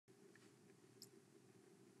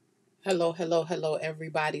Hello, hello, hello,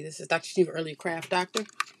 everybody. This is Dr. Steve, Early Craft Doctor.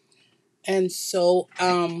 And so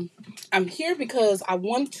I'm here because I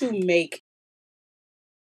want to make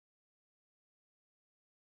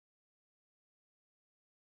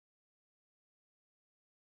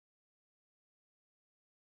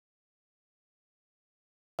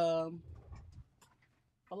a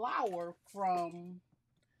flower from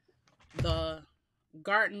the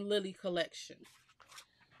Garden Lily collection.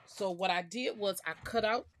 So what I did was I cut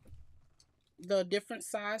out the different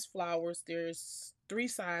size flowers. There's three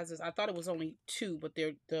sizes. I thought it was only two, but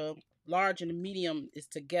they're the large and the medium is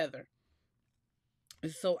together.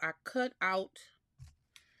 And so I cut out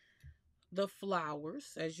the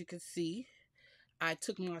flowers, as you can see. I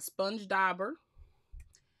took my sponge dauber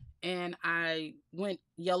and I went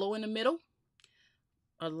yellow in the middle,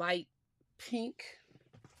 a light pink.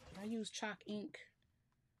 I used chalk ink.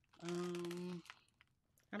 I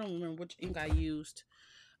don't remember which ink I used.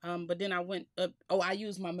 But then I went up. Oh, I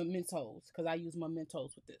used my mementos because I use my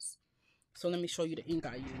mementos with this. So let me show you the ink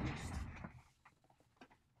I used.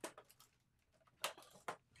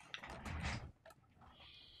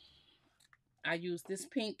 I used this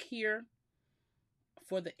pink here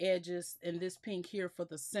for the edges and this pink here for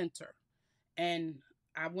the center. And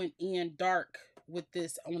I went in dark with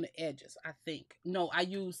this on the edges, I think. No, I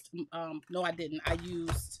used, no, I didn't. I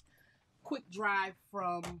used Quick Dry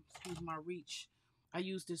from, excuse my reach. I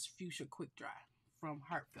used this Fuchsia Quick Dry from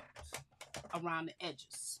Heartfelt around the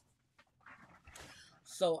edges.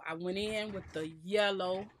 So I went in with the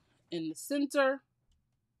yellow in the center.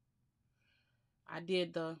 I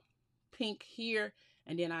did the pink here,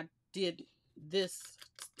 and then I did this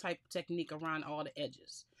type of technique around all the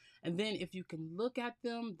edges. And then if you can look at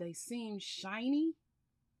them, they seem shiny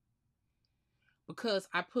because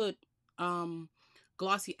I put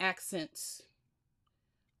glossy accents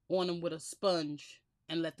on them with a sponge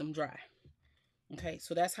and let them dry. Okay,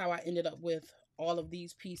 so that's how I ended up with all of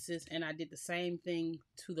these pieces, and I did the same thing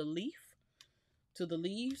to the leaves,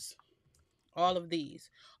 all of these.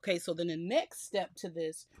 Okay, so then the next step to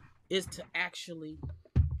this is to actually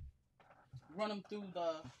run them through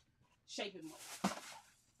the shaping mold.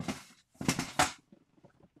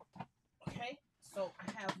 Okay, so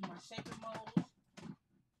I have my shaping mold.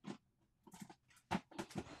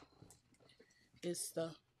 It's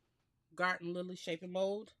the Garden Lily shaping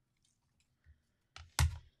mold.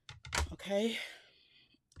 Okay,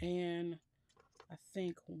 and I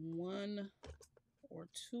think one or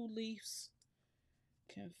two leaves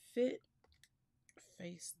can fit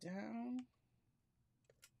face down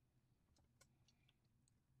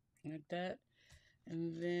like that.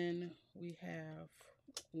 And then we have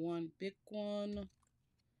one big one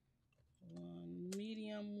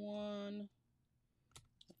medium one,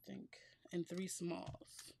 I think, and three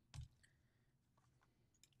smalls.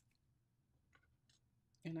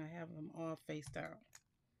 And I have them all face down.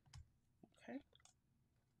 Okay.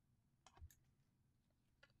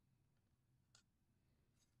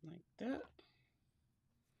 Like that.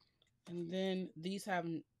 And then these have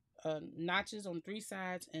notches on three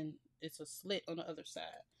sides, and it's a slit on the other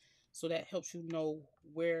side. So that helps you know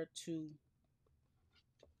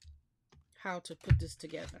how to put this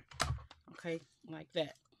together. Okay, like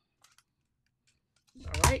that.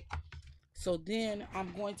 All right. So then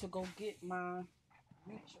I'm going to go get my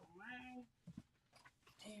reach around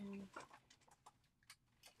and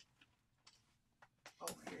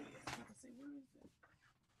here it is. I can say, where is it?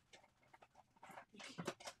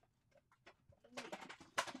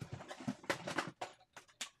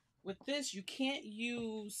 With this, you can't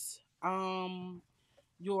use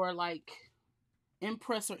your like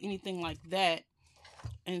impress or anything like that,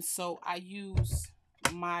 and so I use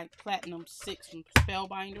my Platinum 6 from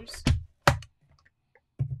Spellbinders.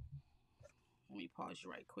 Let me pause you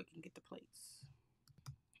right quick and get the plates.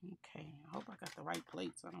 Okay, I hope I got the right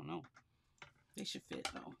plates. I don't know. They should fit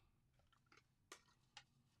though.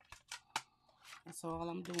 And so all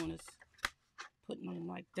I'm doing is putting them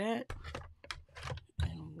like that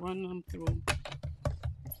and run them through.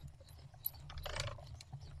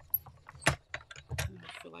 I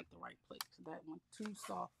feel like the right plate. That one too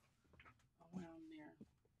soft around there.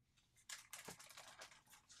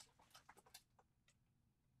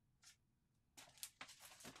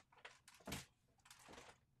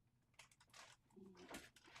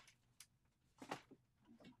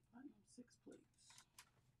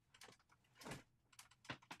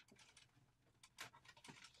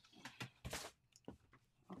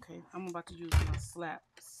 Okay, I'm about to use my snap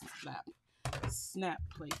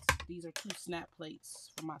plates. These are two snap plates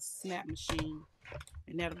for my snap machine,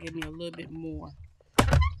 and that'll give me a little bit more.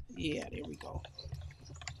 Yeah, there we go.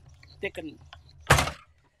 Thicken.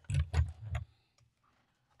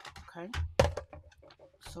 Okay.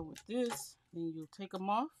 So with this, then you'll take them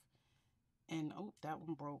off. And oh, that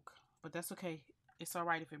one broke. But that's okay. It's all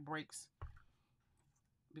right if it breaks.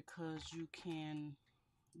 Because you can,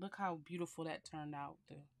 look how beautiful that turned out.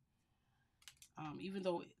 Even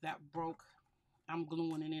though that broke, I'm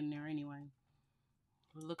gluing it in there anyway.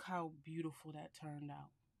 But look how beautiful that turned out.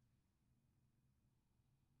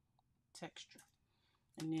 Texture.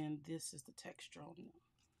 And then this is the texture on them.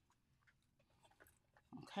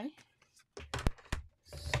 Okay.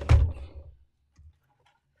 So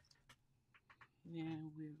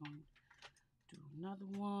then we're going to do another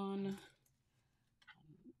one.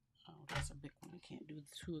 Oh, that's a big one. I can't do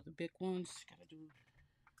two of the big ones. Gotta do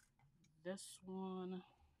this one.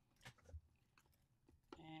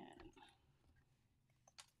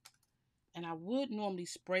 And I would normally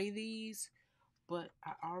spray these, but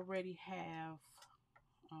I already have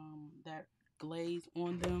that glaze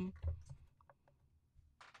on them.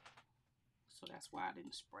 So that's why I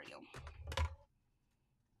didn't spray them.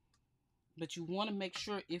 But you want to make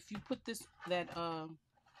sure if you put this,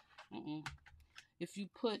 if you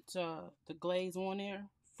put the glaze on there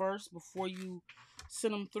first before you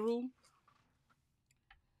send them through,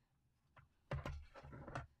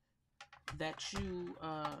 that you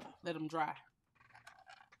let them dry.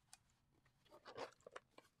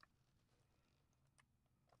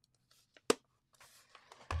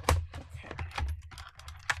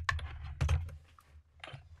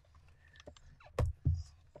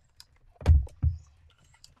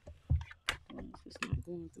 It's not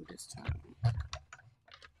going through this time.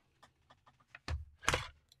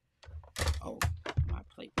 Oh, my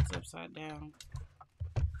plate is upside down.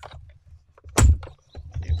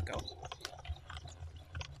 There we go.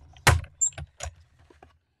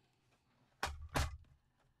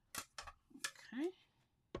 Okay.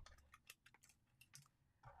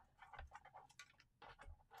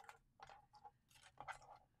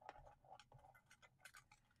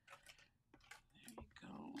 There you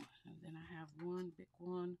go. And then I have one big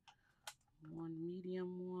one, one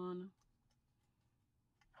medium one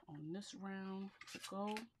on this round to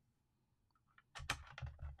go.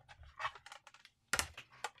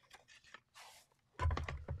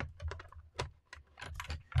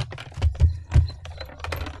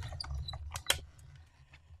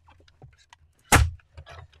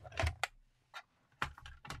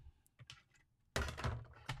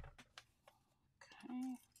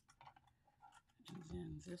 And then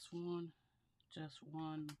this one, just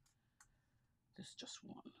one, this just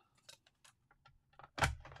one.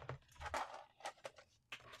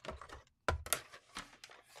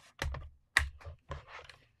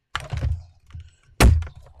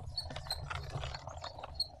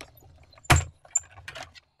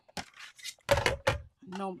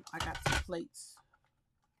 No, I got some plates,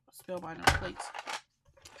 spellbinder plates,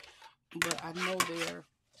 but I know they're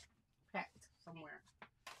packed somewhere,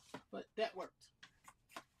 but that worked.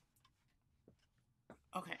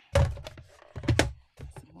 Okay,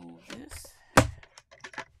 let's move this.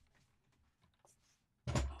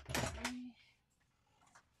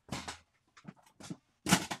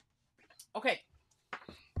 Okay,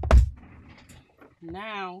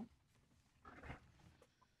 now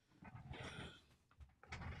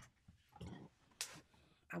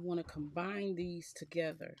I want to combine these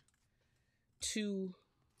together to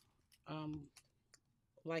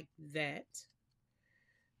like that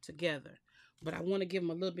together, but I want to give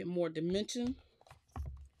them a little bit more dimension.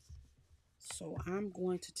 So I'm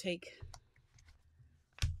going to take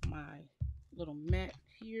my little mat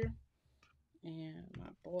here and my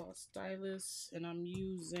ball stylus, and I'm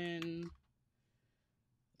using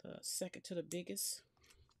the second to the biggest,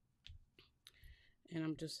 and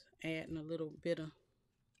I'm just adding a little bit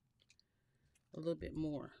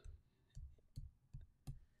more.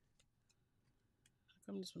 How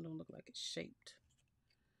come this one don't look like it's shaped?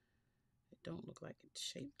 It don't look like it's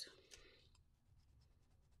shaped.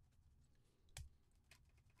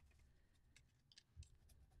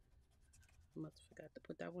 I must have forgot to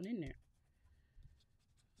put that one in there.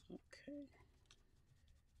 Okay.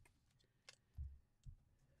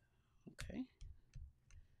 Okay.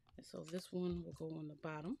 And so this one will go on the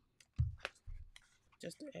bottom,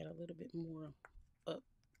 just to add a little bit more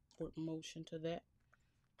upward motion to that.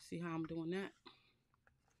 See how I'm doing that?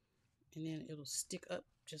 And then it'll stick up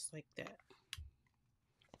just like that.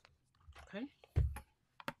 Okay.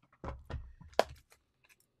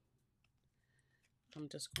 I'm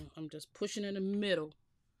just pushing in the middle.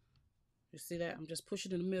 You see that? I'm just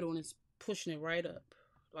pushing in the middle, and it's pushing it right up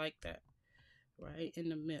like that, right in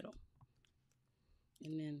the middle.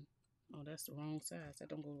 And then, oh, that's the wrong size. That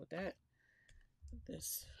don't go with that.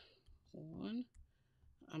 This one,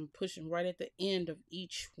 I'm pushing right at the end of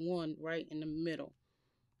each one, right in the middle.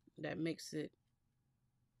 That makes it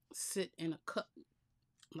sit in a cup,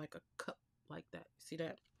 like a cup, like that. See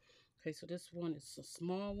that? Okay, so this one is a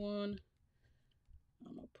small one.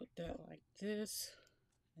 I'm gonna put that like this,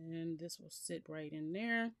 and this will sit right in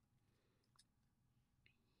there.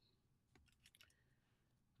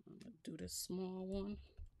 I'm gonna do this small one.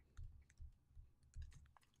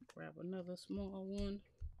 Grab another small one.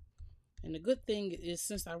 And the good thing is,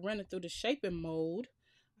 since I ran it through the shaping mode,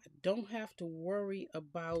 I don't have to worry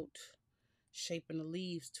about shaping the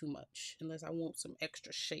leaves too much, unless I want some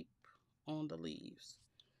extra shape on the leaves.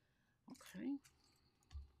 Okay.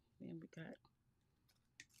 Then we got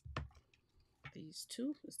these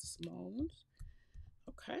two. It's the small ones.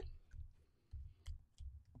 Okay.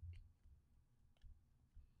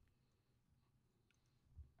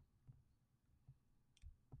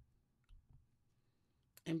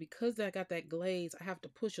 And because I got that glaze, I have to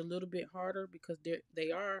push a little bit harder because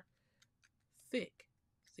they are thick.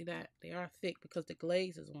 See that? They are thick because the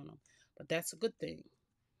glaze is on them. But that's a good thing.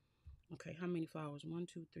 Okay, how many flowers? 1,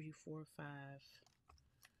 2, 3, 4, 5,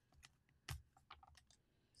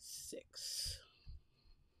 6.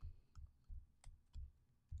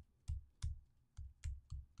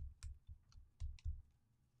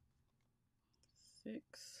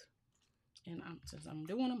 6. And since I'm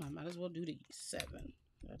doing them, I might as well do these 7.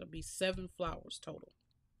 That'll be 7 flowers total.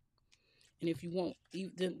 And if you want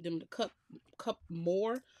them to cup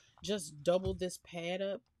more, just double this pad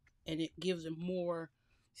up, and it gives it more.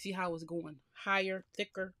 See how it's going higher,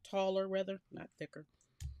 thicker, taller, rather, not thicker,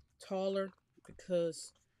 taller,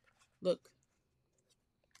 because look,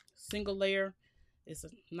 single layer is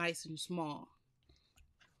nice and small.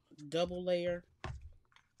 Double layer,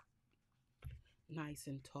 nice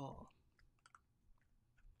and tall.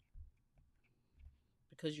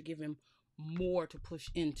 Because you're giving more to push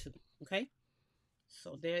into them, okay?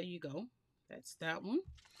 So there you go. That's that one.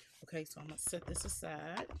 Okay, so I'm going to set this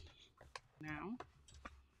aside now.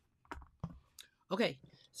 Okay,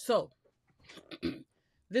 so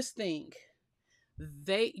this thing,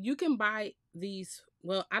 you can buy these.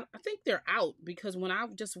 Well, I think they're out, because when I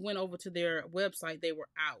just went over to their website, they were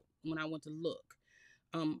out when I went to look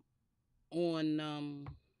on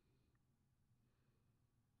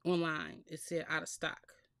online. It said out of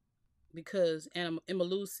stock, because Emma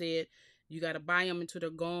Lou said you got to buy them until they're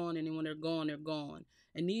gone, and then when they're gone, they're gone.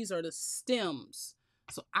 And these are the stems.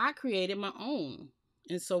 So I created my own,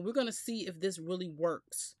 and so we're gonna see if this really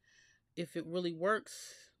works. If it really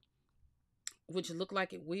works, which it look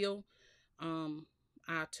like it will, I'll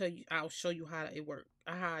show you how it worked,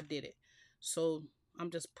 how I did it. So I'm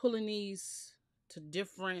just pulling these to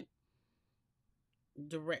different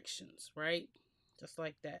directions, right? Just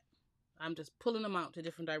like that. I'm just pulling them out to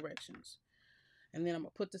different directions. And then I'm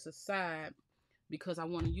going to put this aside because I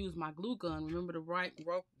want to use my glue gun. Remember the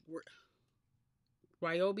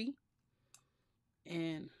Ryobi?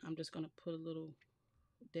 And I'm just going to put a little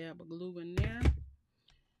dab of glue in there.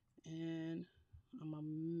 And I'm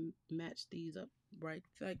going to match these up right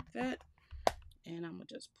like that. And I'm going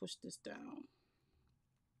to just push this down.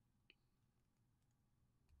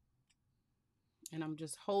 And I'm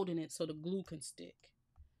just holding it so the glue can stick.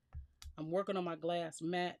 I'm working on my glass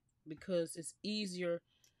mat because it's easier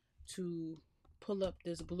to pull up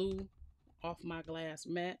this glue off my glass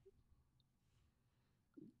mat.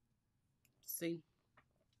 See?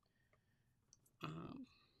 Okay.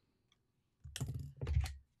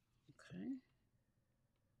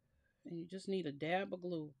 And you just need a dab of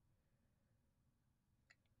glue.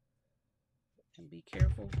 And be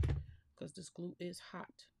careful because this glue is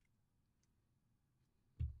hot.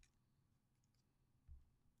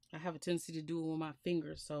 I have a tendency to do it with my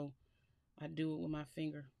finger, so I do it with my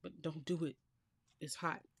finger. But don't do it. It's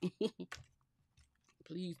hot.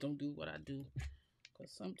 Please don't do what I do.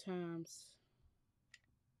 Because sometimes...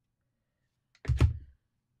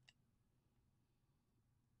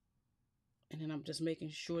 And then I'm just making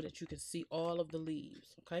sure that you can see all of the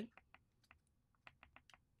leaves, okay?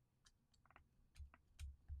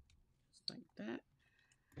 Just like that.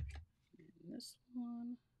 And this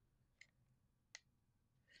one.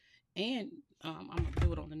 And I'm going to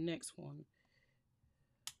do it on the next one.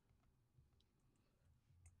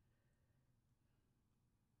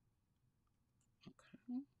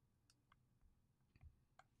 Okay.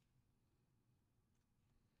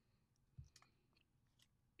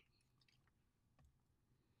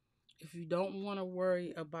 If you don't want to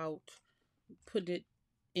worry about putting it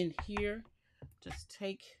in here, just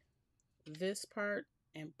take this part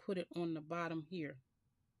and put it on the bottom here.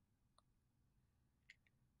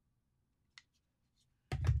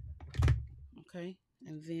 Okay,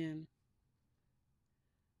 and then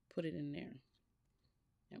put it in there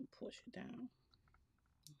and push it down.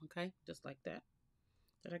 Okay, just like that.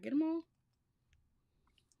 Did I get them all?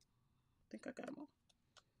 I think I got them all.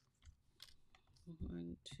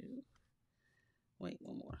 1, 2. Wait,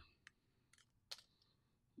 one more.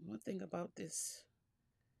 One thing about this,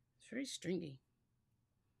 it's very stringy.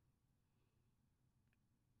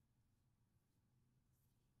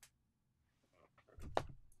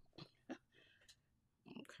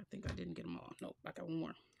 Okay, I think I didn't get them all. Nope, I got one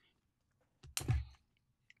more.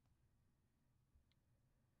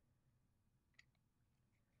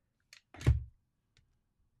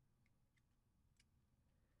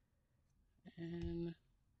 And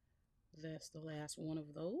that's the last one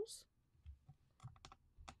of those.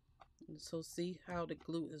 And so see how the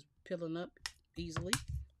glue is peeling up easily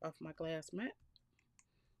off my glass mat.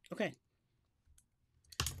 Okay.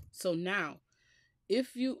 So now,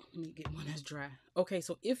 if you, let me get one that's dry. Okay,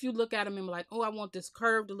 so if you look at them and be like, oh, I want this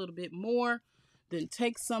curved a little bit more, then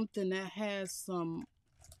take something that has some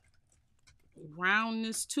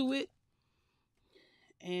roundness to it,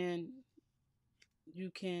 and you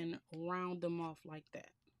can round them off like that.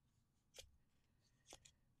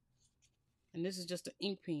 And this is just an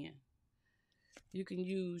ink pen. You can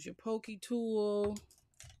use your pokey tool.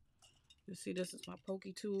 You see, this is my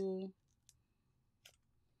pokey tool.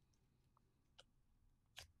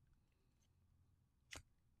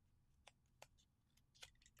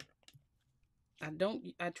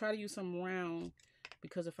 I try to use some round,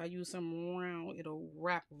 because if I use some round, it'll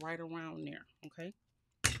wrap right around there, okay?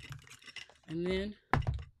 And then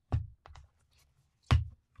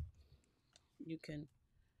you can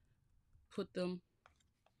put them,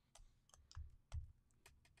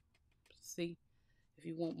 see, if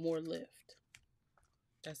you want more lift.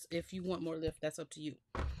 If you want more lift, that's up to you.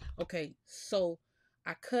 Okay, so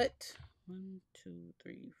I cut 1, 2,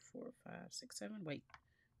 3, 4, 5, 6, 7. Wait,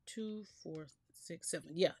 2, 4, 6, 7.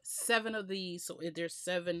 Yeah, 7 of these. So there's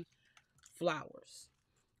 7 flowers.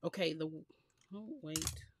 Okay, oh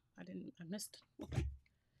wait, I missed. Okay.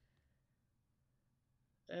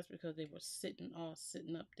 That's because they were all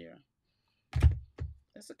sitting up there.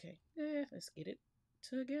 That's okay. Yeah, let's get it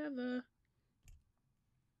together.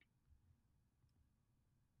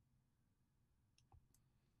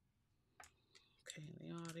 Okay,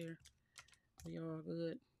 they all there. We all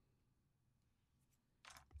good.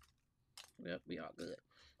 Yep, we all good.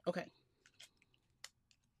 Okay.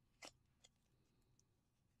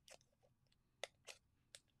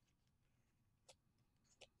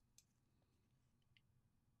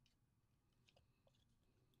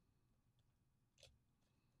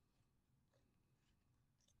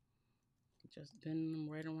 Just bend them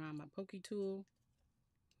right around my pokey tool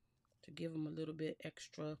to give them a little bit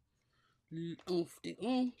extra oomph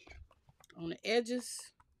on the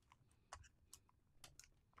edges.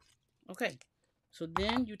 Okay, so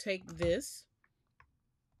then you take this,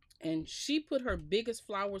 and she put her biggest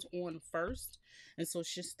flowers on first, and so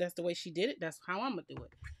that's the way she did it. That's how I'm gonna do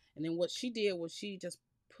it. And then what she did was she just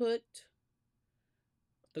put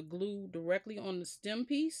the glue directly on the stem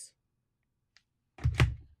piece,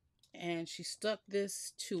 and she stuck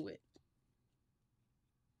this to it,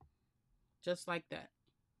 just like that.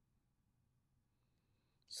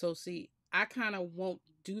 So see, I kind of won't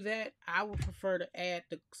do that. I would prefer to add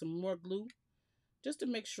some more glue just to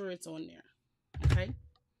make sure it's on there. Okay,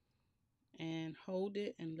 and hold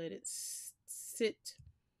it and let it sit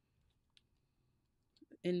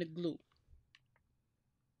in the glue.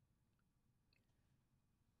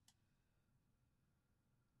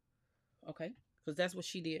 Okay, because that's what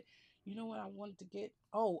she did. You know what I wanted to get?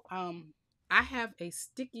 Oh, I have a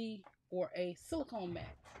sticky or a silicone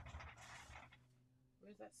mat.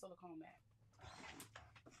 Where's that silicone mat?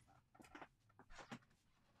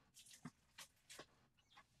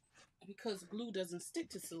 Because glue doesn't stick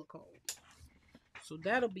to silicone. So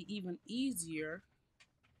that'll be even easier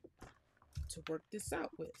to work this out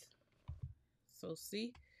with. So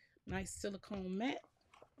see, nice silicone mat.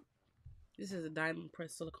 This is a diamond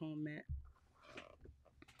press silicone mat.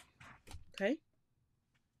 Okay.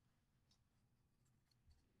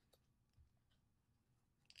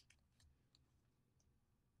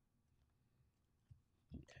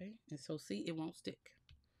 Okay, and so see, it won't stick.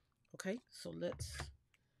 Okay, so let's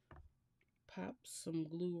pop some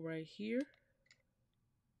glue right here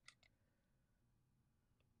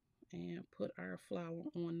and put our flower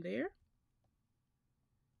on there.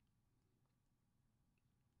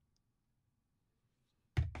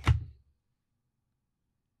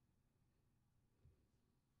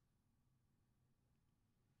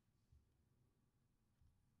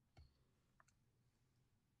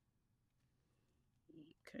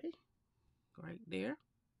 Okay, right there.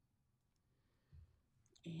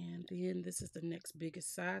 And then this is the next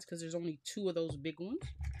biggest size because there's only 2 of those big ones.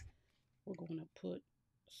 We're going to put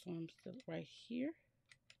some stuff right here.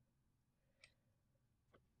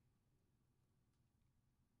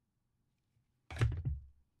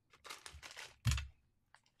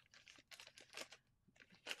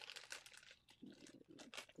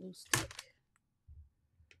 Glue stick.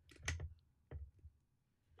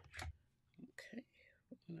 Okay,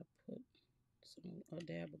 we're going to put a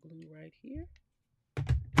dab of glue right here.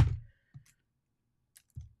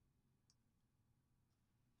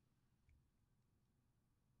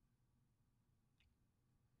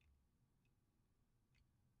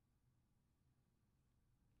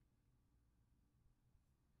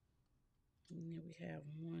 And then we have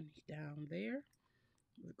one down there.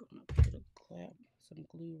 We're going to put some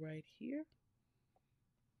glue right here.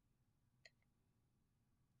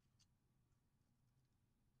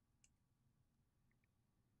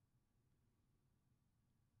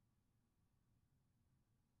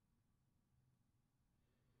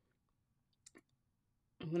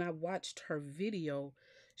 When I watched her video,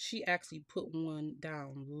 she actually put one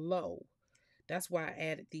down low. That's why I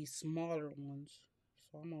added these smaller ones.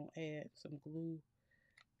 So I'm going to add some glue.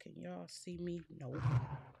 Can y'all see me? No.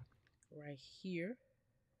 Right here.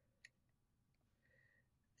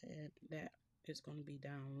 And that is going to be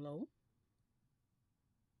down low.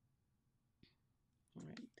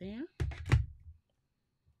 Right there.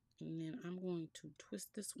 And then I'm going to twist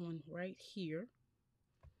this one right here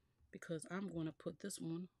because I'm going to put this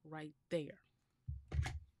one right there.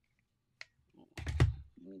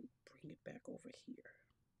 Let me bring it back over here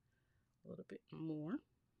a little bit more.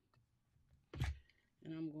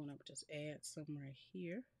 And I'm going to just add some right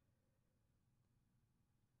here.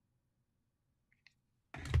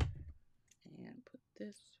 And put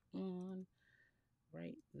this one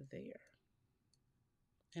right there.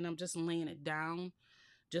 And I'm just laying it down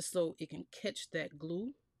just so it can catch that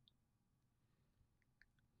glue.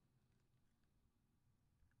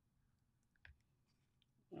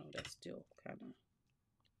 Oh, that's still kind of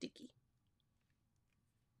sticky.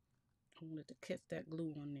 I wanted to catch that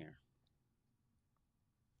glue on there.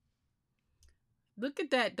 Look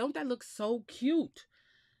at that. Don't that look so cute?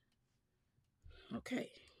 Okay.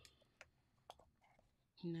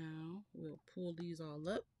 Now we'll pull these all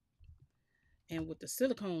up. And with the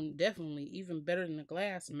silicone, definitely even better than the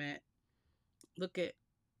glass mat. Look at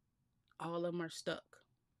all of them are stuck.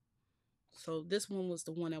 So this one was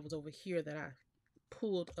the one that was over here that I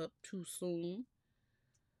pulled up too soon.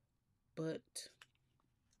 But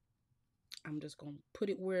I'm just going to put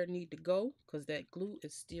it where it needs to go because that glue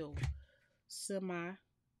is still semi.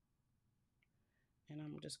 And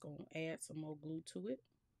I'm just going to add some more glue to it,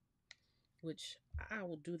 which I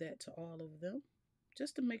will do that to all of them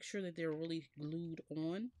just to make sure that they're really glued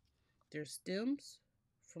on their stems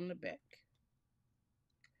from the back.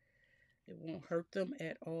 It won't hurt them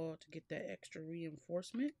at all to get that extra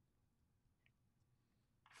reinforcement.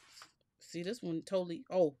 See, this one totally,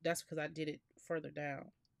 oh, that's because I did it further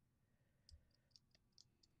down.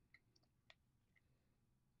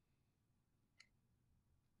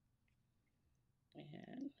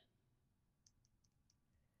 And,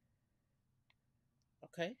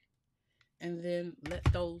 okay. And then let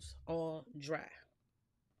those all dry.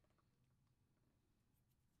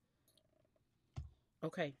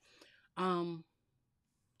 Okay.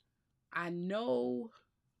 I know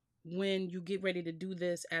when you get ready to do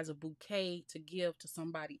this as a bouquet to give to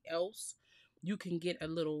somebody else, you can get a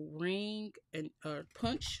little ring and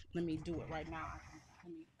punch. Let me do it right now.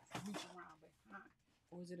 Let me reach around behind.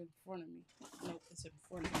 Or is it in front of me? No, it's in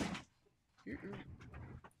front of me.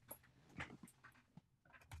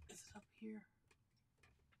 Is it up here?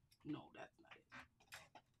 No, that's not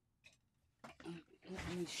it.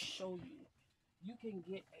 Let me show you. You can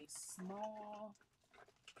get a small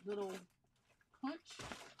little punch.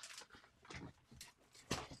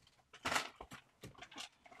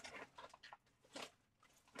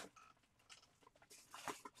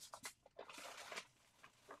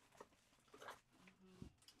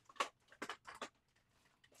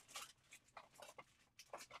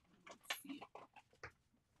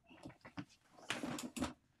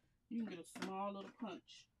 You can get a small little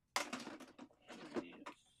punch. Here it is.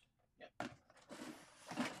 Yep.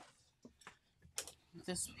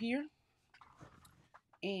 This here.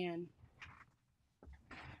 And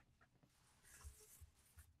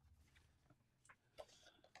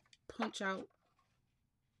punch out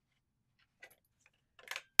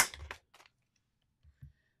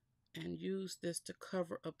and use this to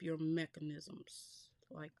cover up your mechanisms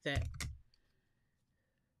like that.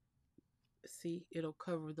 See, it'll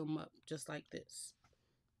cover them up just like this.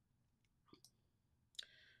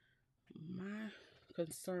 My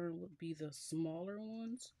concern would be the smaller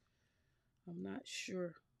ones. I'm not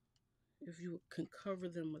sure if you can cover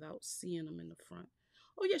them without seeing them in the front.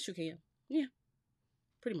 Oh, yes, you can. Yeah,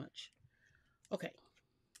 pretty much. Okay.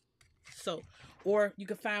 So, or you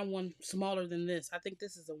can find one smaller than this. I think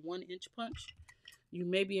this is a 1-inch punch. You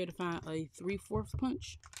may be able to find a 3/4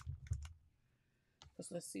 punch.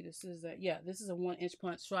 Let's see, this is this is a 1-inch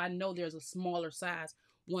punch. So I know there's a smaller size,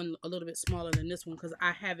 one a little bit smaller than this one, because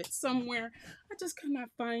I have it somewhere. I just cannot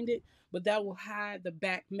find it, but that will hide the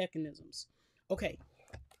back mechanisms. Okay,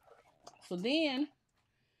 so then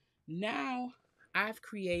now I've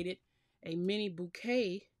created a mini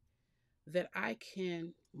bouquet that I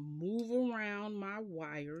can move around my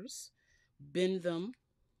wires, bend them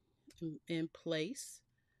in place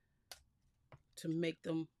to make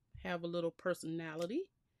them have a little personality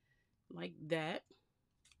like that.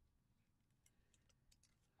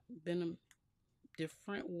 Bend them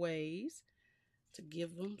different ways to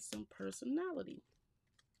give them some personality.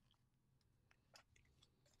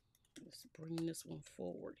 Let's bring this one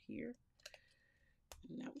forward here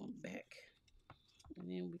and that one back,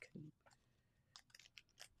 and then we can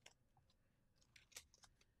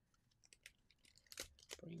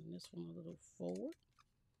bring this one a little forward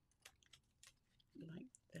like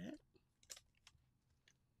that.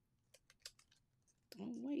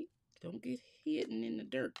 Oh wait, don't get hidden in the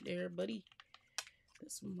dirt there, buddy.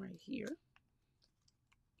 This one right here.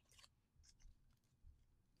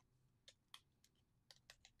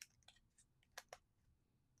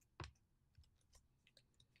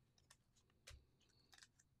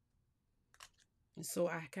 And so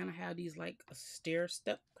I kind of have these like a stair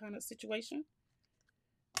step kind of situation.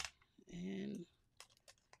 And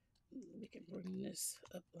we can bring this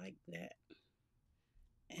up like that.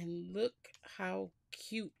 And look how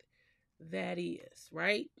cute that is,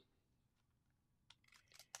 right?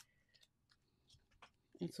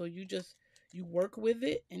 And so you work with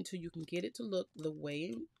it until you can get it to look the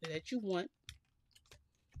way that you want.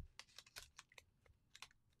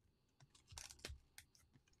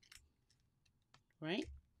 Right?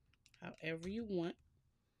 However you want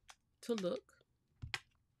to look.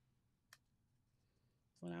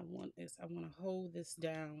 What I want is I want to hold this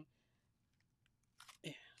down.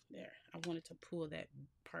 Yeah, there. I wanted to pull that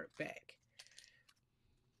part back.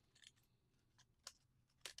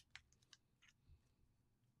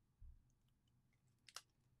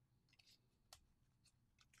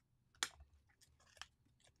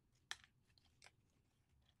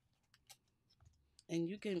 And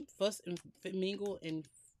you can fuss and mingle and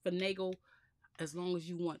finagle as long as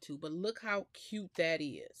you want to. But look how cute that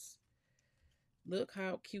is. Look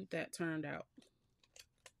how cute that turned out.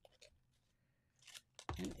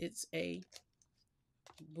 And it's a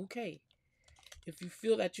bouquet. If you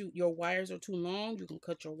feel that your wires are too long, you can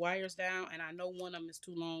cut your wires down. And I know one of them is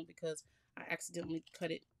too long because I accidentally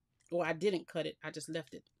cut it. Or I didn't cut it. I just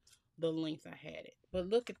left it the length I had it. But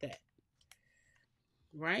look at that.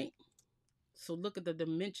 Right? So look at the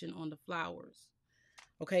dimension on the flowers.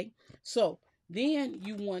 Okay, so then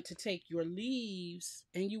you want to take your leaves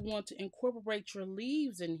and you want to incorporate your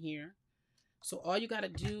leaves in here. So all you got to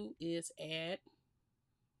do is add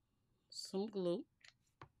some glue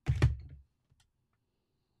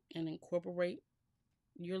and incorporate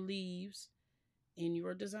your leaves in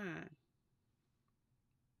your design.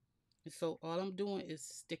 And so all I'm doing is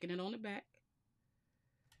sticking it on the back,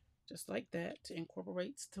 just like that, to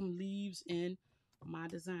incorporate some leaves in my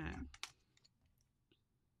design.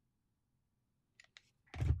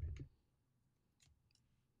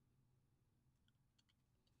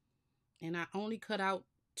 And I only cut out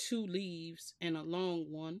 2 leaves and a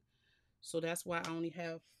long one. So that's why I only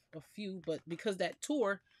have a few. But because that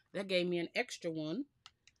tore, that gave me an extra one.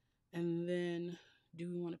 And then do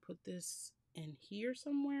we want to put this in here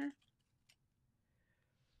somewhere?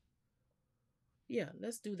 Yeah,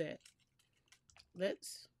 let's do that.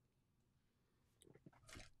 Let's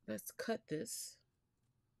cut this.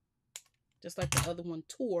 Just like the other one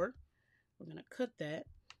tore. We're going to cut that.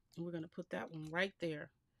 And we're going to put that one right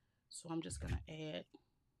there. So I'm just going to add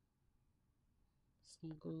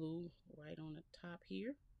some glue right on the top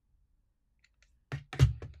here.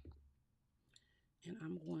 And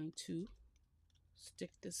I'm going to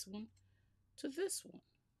stick this one to this one.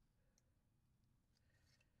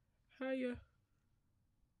 Hiya.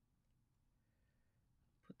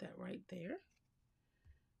 Put that right there.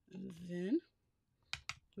 And then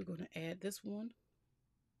we're going to add this one.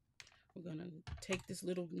 We're going to take this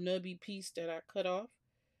little nubby piece that I cut off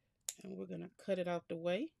and we're going to cut it out the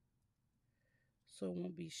way so it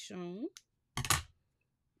won't be shown.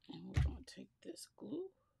 And we're going to take this glue.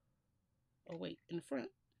 Oh, wait, in the front.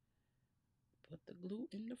 Put the glue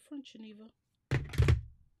in the front, Geneva.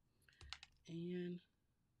 And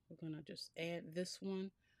we're going to just add this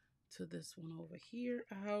one to this one over here.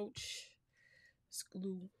 Ouch. It's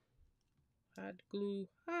glue. Hot glue.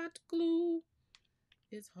 Hot glue.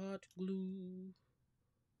 It's hot glue.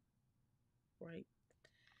 Right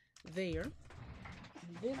there.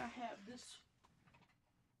 And then I have this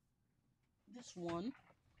one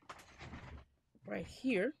right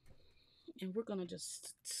here. And we're going to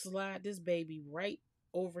just slide this baby right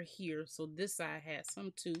over here. So this side has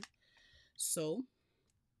some too. So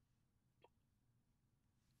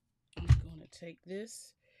I'm going to take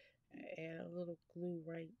this and add a little glue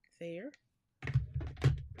right there.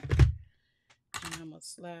 And I'm going to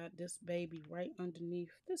slide this baby right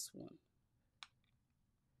underneath this one.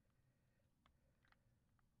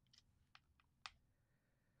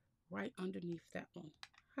 Right underneath that one.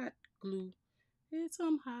 Hot glue. It's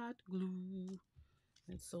some hot glue.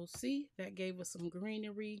 And so see, that gave us some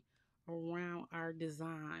greenery around our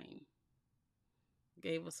design.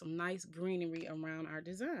 Gave us some nice greenery around our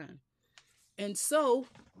design. And so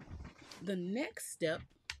the next step,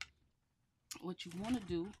 what you want to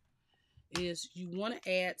do is you want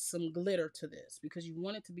to add some glitter to this because you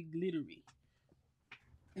want it to be glittery.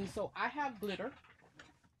 And so I have glitter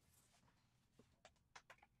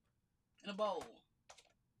in a bowl.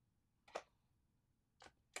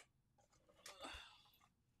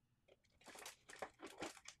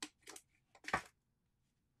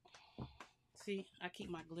 See, I keep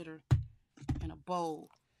my glitter in a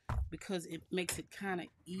bowl because it makes it kind of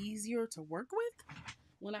easier to work with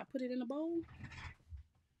when I put it in a bowl.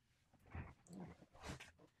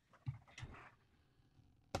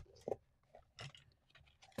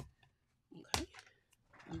 Okay,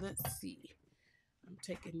 and let's see. I'm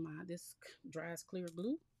taking this dry as clear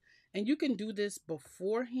glue, and you can do this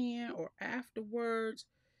beforehand or afterwards.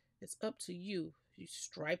 It's up to you. You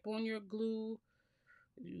stripe on your glue.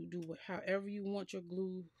 You do however you want your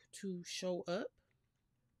glue to show up,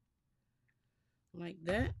 like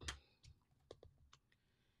that.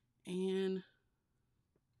 And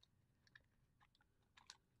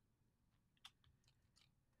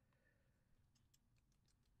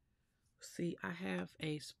see, I have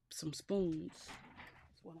some spoons.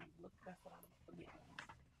 That's what I'm forgetting.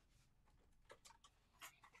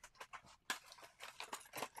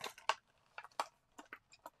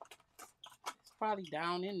 It's probably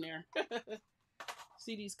down in there.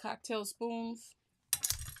 See these cocktail spoons?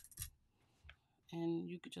 And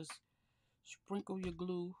you could just sprinkle your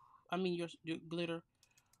glue, your glitter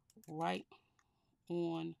right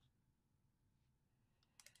on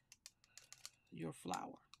your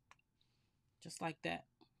flower. Just like that.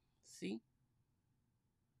 See?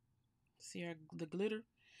 See the glitter?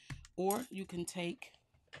 Or you can take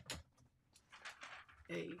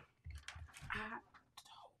a hot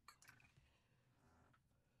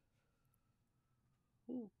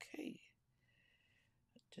dog. Okay.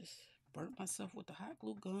 Just burnt myself with the hot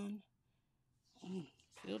glue gun.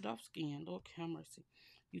 Filled off skin. Lord have mercy.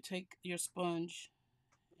 You take your sponge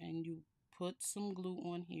and you put some glue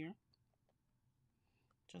on here.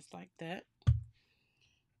 Just like that.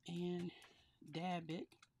 And dab it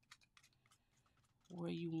where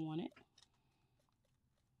you want it.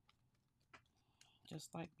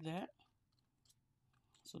 Just like that.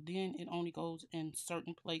 So then it only goes in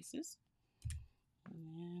certain places.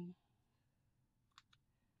 And then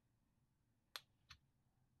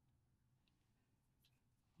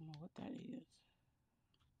I don't know what that is.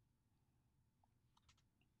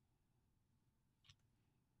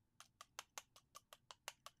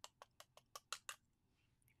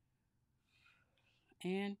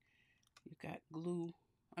 And you got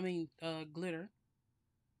glitter.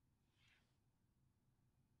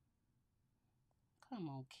 Come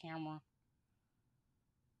on, camera.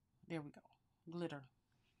 There we go. Glitter.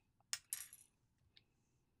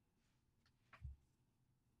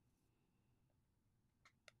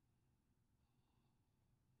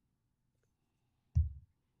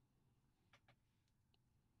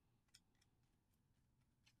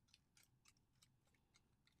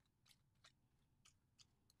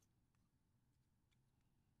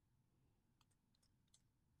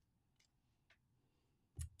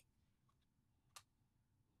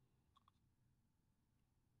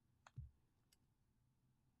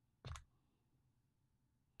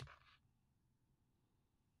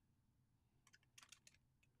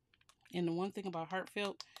 And the one thing about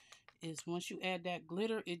Heartfelt is once you add that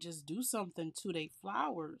glitter, it just do something to their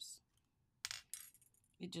flowers.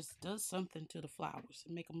 It just does something to the flowers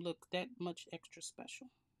and make them look that much extra special.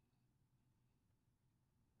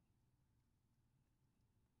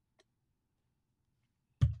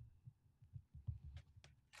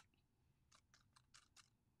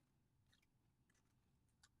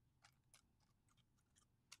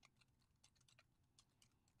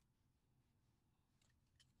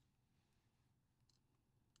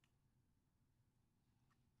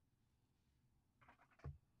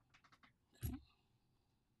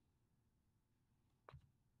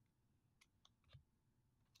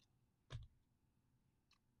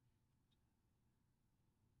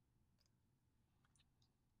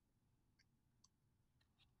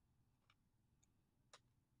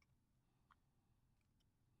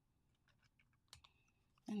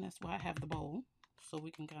 And that's why I have the bowl, so we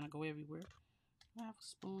can kind of go everywhere. I have a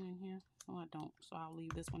spoon in here. No, I don't, so I'll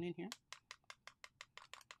leave this one in here.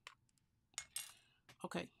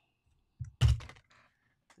 Okay.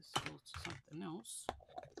 This goes to something else.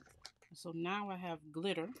 So now I have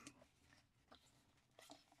glitter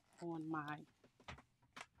on my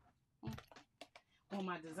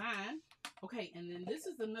design. Okay, and then this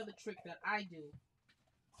is another trick that I do.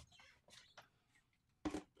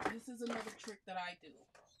 This is another trick that I do.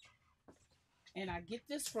 And I get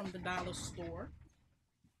this from the dollar store.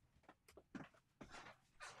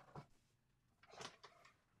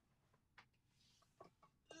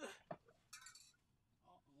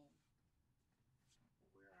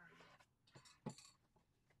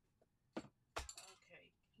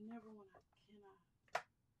 Never when I cannot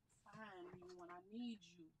find you when I need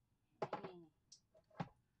you.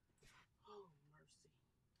 Oh, mercy.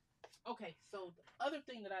 Okay, so the other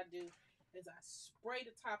thing that I do is I spray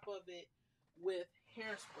the top of it with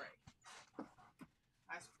hairspray.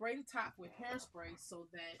 I spray the top with hairspray so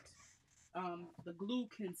that the glue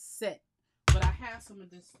can set. But I have some of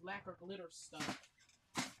this lacquer glitter stuff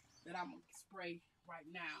that I'm going to spray right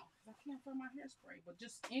now. I can't find my hairspray, but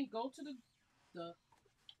just go to the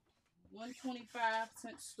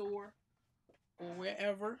 125-cent store or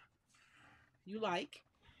wherever you like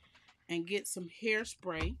and get some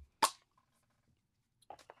hairspray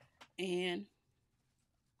and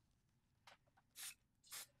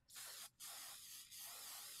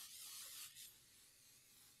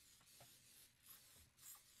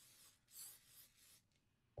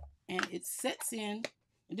it sets in.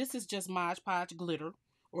 This is just Mod Podge glitter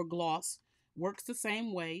or gloss. Works the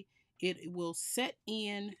same way. It will set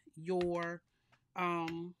in your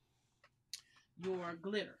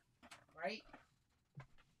glitter, right?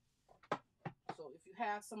 So if you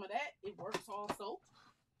have some of that, it works also.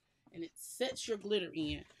 And it sets your glitter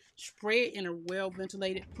in. Spray it in a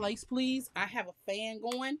well-ventilated place, please. I have a fan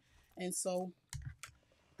going, and so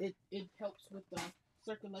it helps with the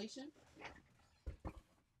circulation.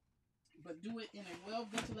 But do it in a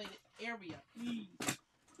well-ventilated area, please.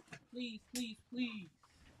 Please, please, please.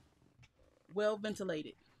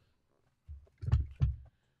 Well-ventilated.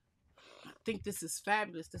 I think this is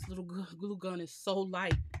fabulous. This little glue gun is so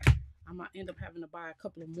light. I might end up having to buy a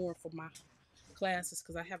couple of more for my classes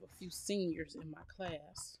because I have a few seniors in my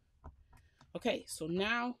class. Okay, so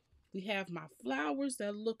now we have my flowers that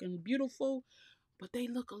are looking beautiful, but they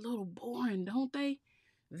look a little boring, don't they?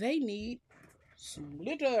 They need some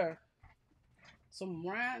glitter, some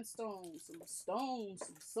rhinestones, some stones,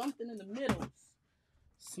 some something in the middle,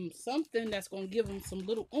 something that's going to give them some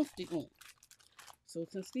little oomph-de-oomph. So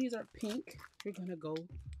since these are pink, we're going to go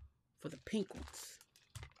for the pink ones.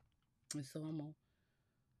 And so I'm going to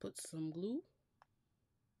put some glue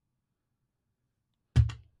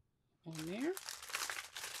on there.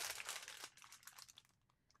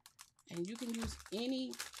 And you can use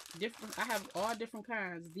any different, I have all different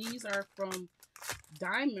kinds. These are from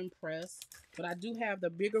Diamond Press, but I do have the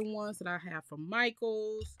bigger ones that I have from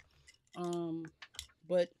Michael's.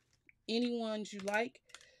 But any ones you like.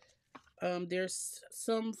 There's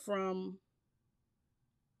some from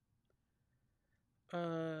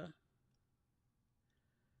I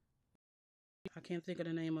can't think of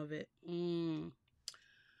the name of it.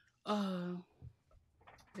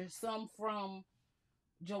 There's some from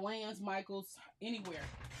Joann's, Michael's, anywhere.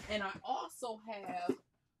 And I also have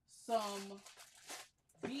some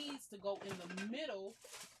beads to go in the middle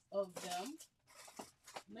of them.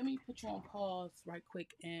 Let me put you on pause right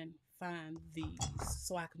quick and find these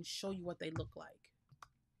so I can show you what they look like.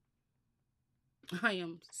 I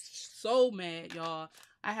am so mad, y'all.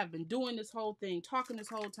 I have been doing this whole thing, talking this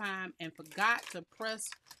whole time, and forgot to press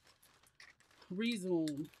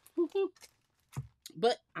resume.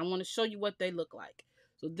 But I want to show you what they look like.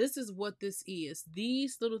 So this is what this is.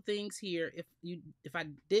 These little things here, if I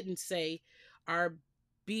didn't say, are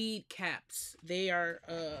bead caps. They are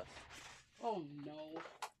oh no.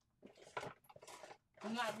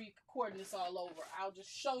 I'm not recording this all over. I'll just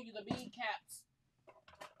show you the bead caps.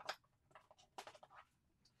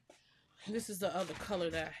 This is the other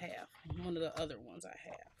color that I have. One of the other ones I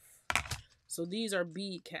have. So these are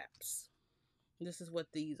bead caps. This is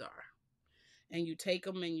what these are. And you take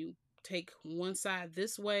them and you take one side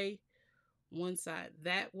this way, one side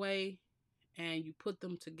that way, and you put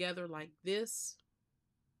them together like this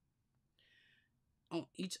on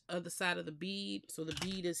each other side of the bead. So the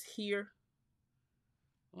bead is here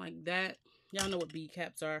like that. Y'all know what bead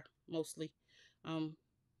caps are mostly.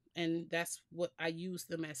 And that's what I use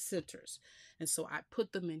them as centers. And so I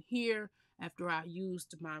put them in here after I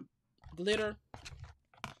used my glitter.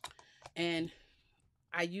 And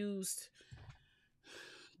I used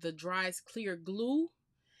the Dry's Clear Glue,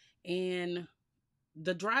 and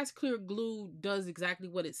the Dry's Clear Glue does exactly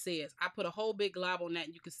what it says. I put a whole big glob on that,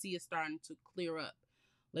 and you can see it starting to clear up.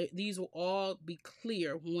 These will all be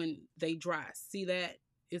clear when they dry. See that?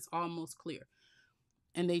 It's almost clear.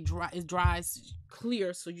 And it dries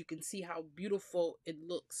clear, so you can see how beautiful it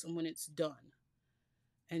looks when it's done.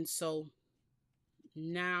 And so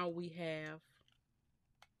now we have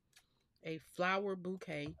a flower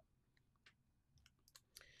bouquet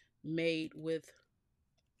made with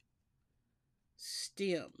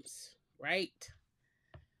stems, right?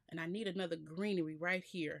 And I need another greenery right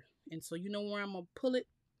here. And so you know where I'm going to pull it?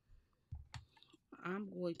 I'm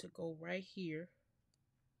going to go right here.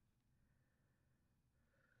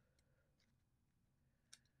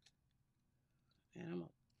 And I'm going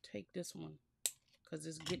to take this one because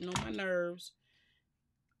it's getting on my nerves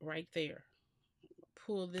right there.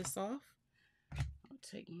 Pull this off. I'll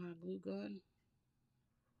take my glue gun.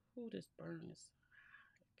 Ooh, this burn is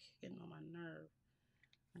getting on my nerve.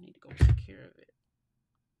 I need to go take care of it.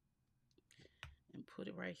 And put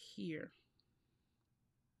it right here.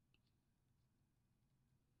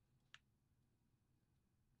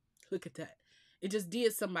 Look at that. It just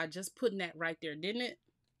did something by just putting that right there, didn't it?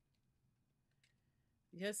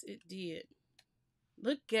 Yes, it did.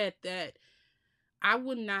 Look at that. I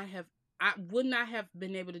would not have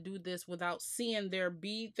been able to do this without seeing their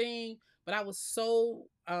bead thing. But I was so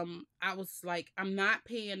I was like, I'm not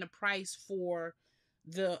paying the price for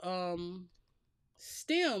the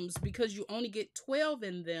stems because you only get 12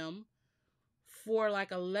 in them for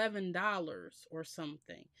like $11 or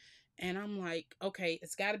something. And I'm like, okay,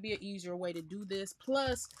 it's got to be an easier way to do this.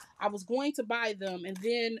 Plus, I was going to buy them, and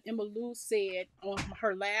then Emma Lou said on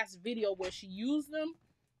her last video where she used them,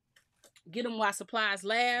 get them while supplies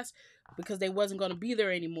last, because they wasn't going to be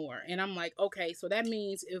there anymore. And I'm like, okay, so that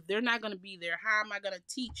means if they're not going to be there, how am I going to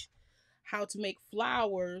teach how to make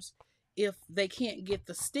flowers if they can't get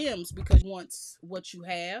the stems because once what you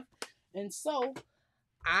have? And so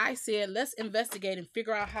I said, let's investigate and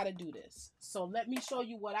figure out how to do this. So let me show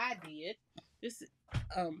you what I did. This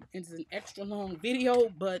is an extra long video,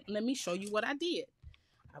 but let me show you what I did.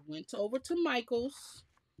 I went over to Michael's.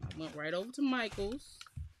 I went right over to Michael's.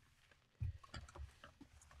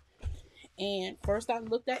 And first I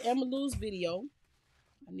looked at Emma Lou's video.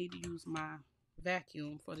 I need to use my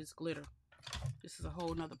vacuum for this glitter. This is a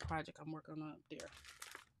whole nother project I'm working on up there.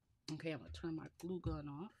 Okay, I'm going to turn my glue gun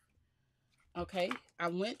off. Okay, I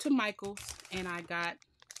went to Michael's and I got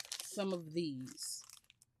some of these.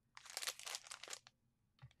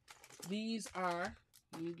 These are,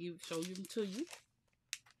 let me show them to you.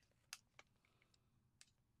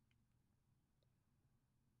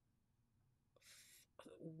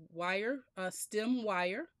 Wire, stem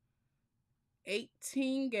wire,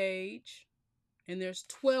 18 gauge, and there's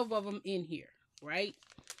 12 of them in here, right?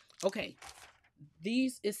 Okay,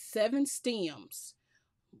 these is 7 stems.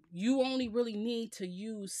 You only really need to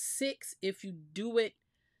use 6 if you do it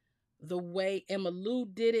the way Emma Lou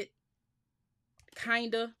did it,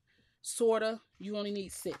 kinda, sorta. You only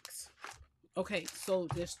need 6. Okay, so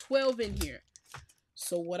there's 12 in here.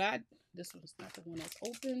 So this one's not the one that's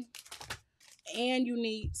open. And you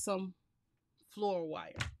need some floor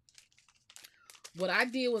wire. What I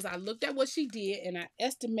did was I looked at what she did and I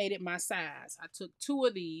estimated my size. I took 2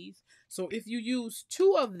 of these. So if you use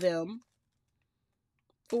 2 of them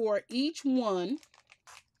for each one,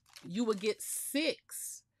 you would get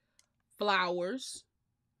 6 flowers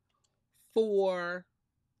for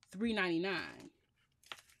 $3.99. I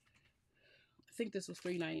think this was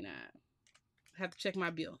 $3.99. I have to check my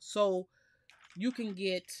bill. So you can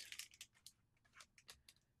get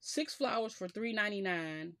 6 flowers for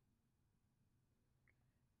 $3.99.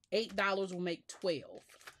 $8 will make 12.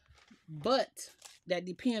 But that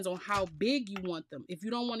depends on how big you want them. If you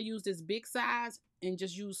don't want to use this big size and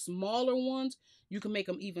just use smaller ones, you can make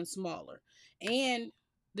them even smaller. And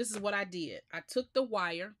this is what I did. I took the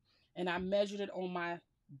wire and I measured it on my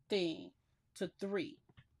thing to 3.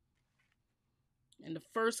 And the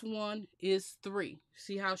first one is 3.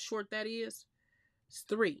 See how short that is? It's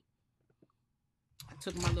 3. I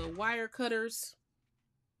took my little wire cutters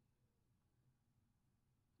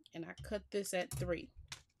and I cut this at 3.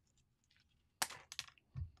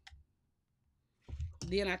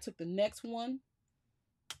 Then I took the next one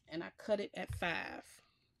and I cut it at 5.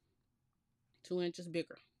 2 inches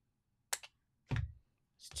bigger.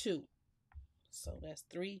 It's 2. So that's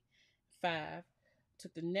 3, 5.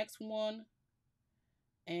 Took the next one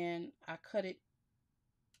and I cut it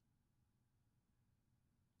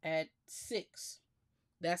at 6.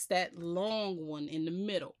 That's that long one in the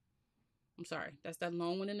middle. I'm sorry, that's that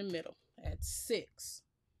long one in the middle. Add 6.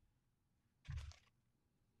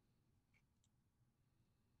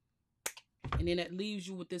 And then that leaves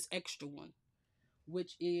you with this extra one,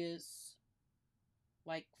 which is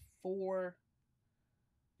like 4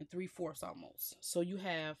 3/4 almost. So you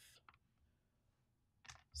have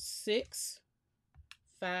 6,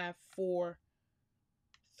 5, 4,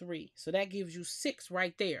 3. So that gives you 6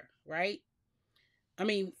 right there, right? I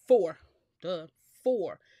mean 4. Duh,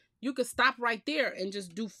 4. You could stop right there and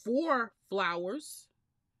just do 4 flowers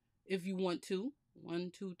if you want to.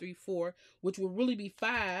 1, 2, 3, 4, which will really be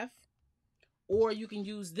 5. Or you can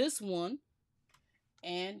use this one,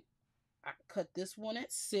 and I cut this one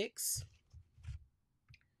at 6.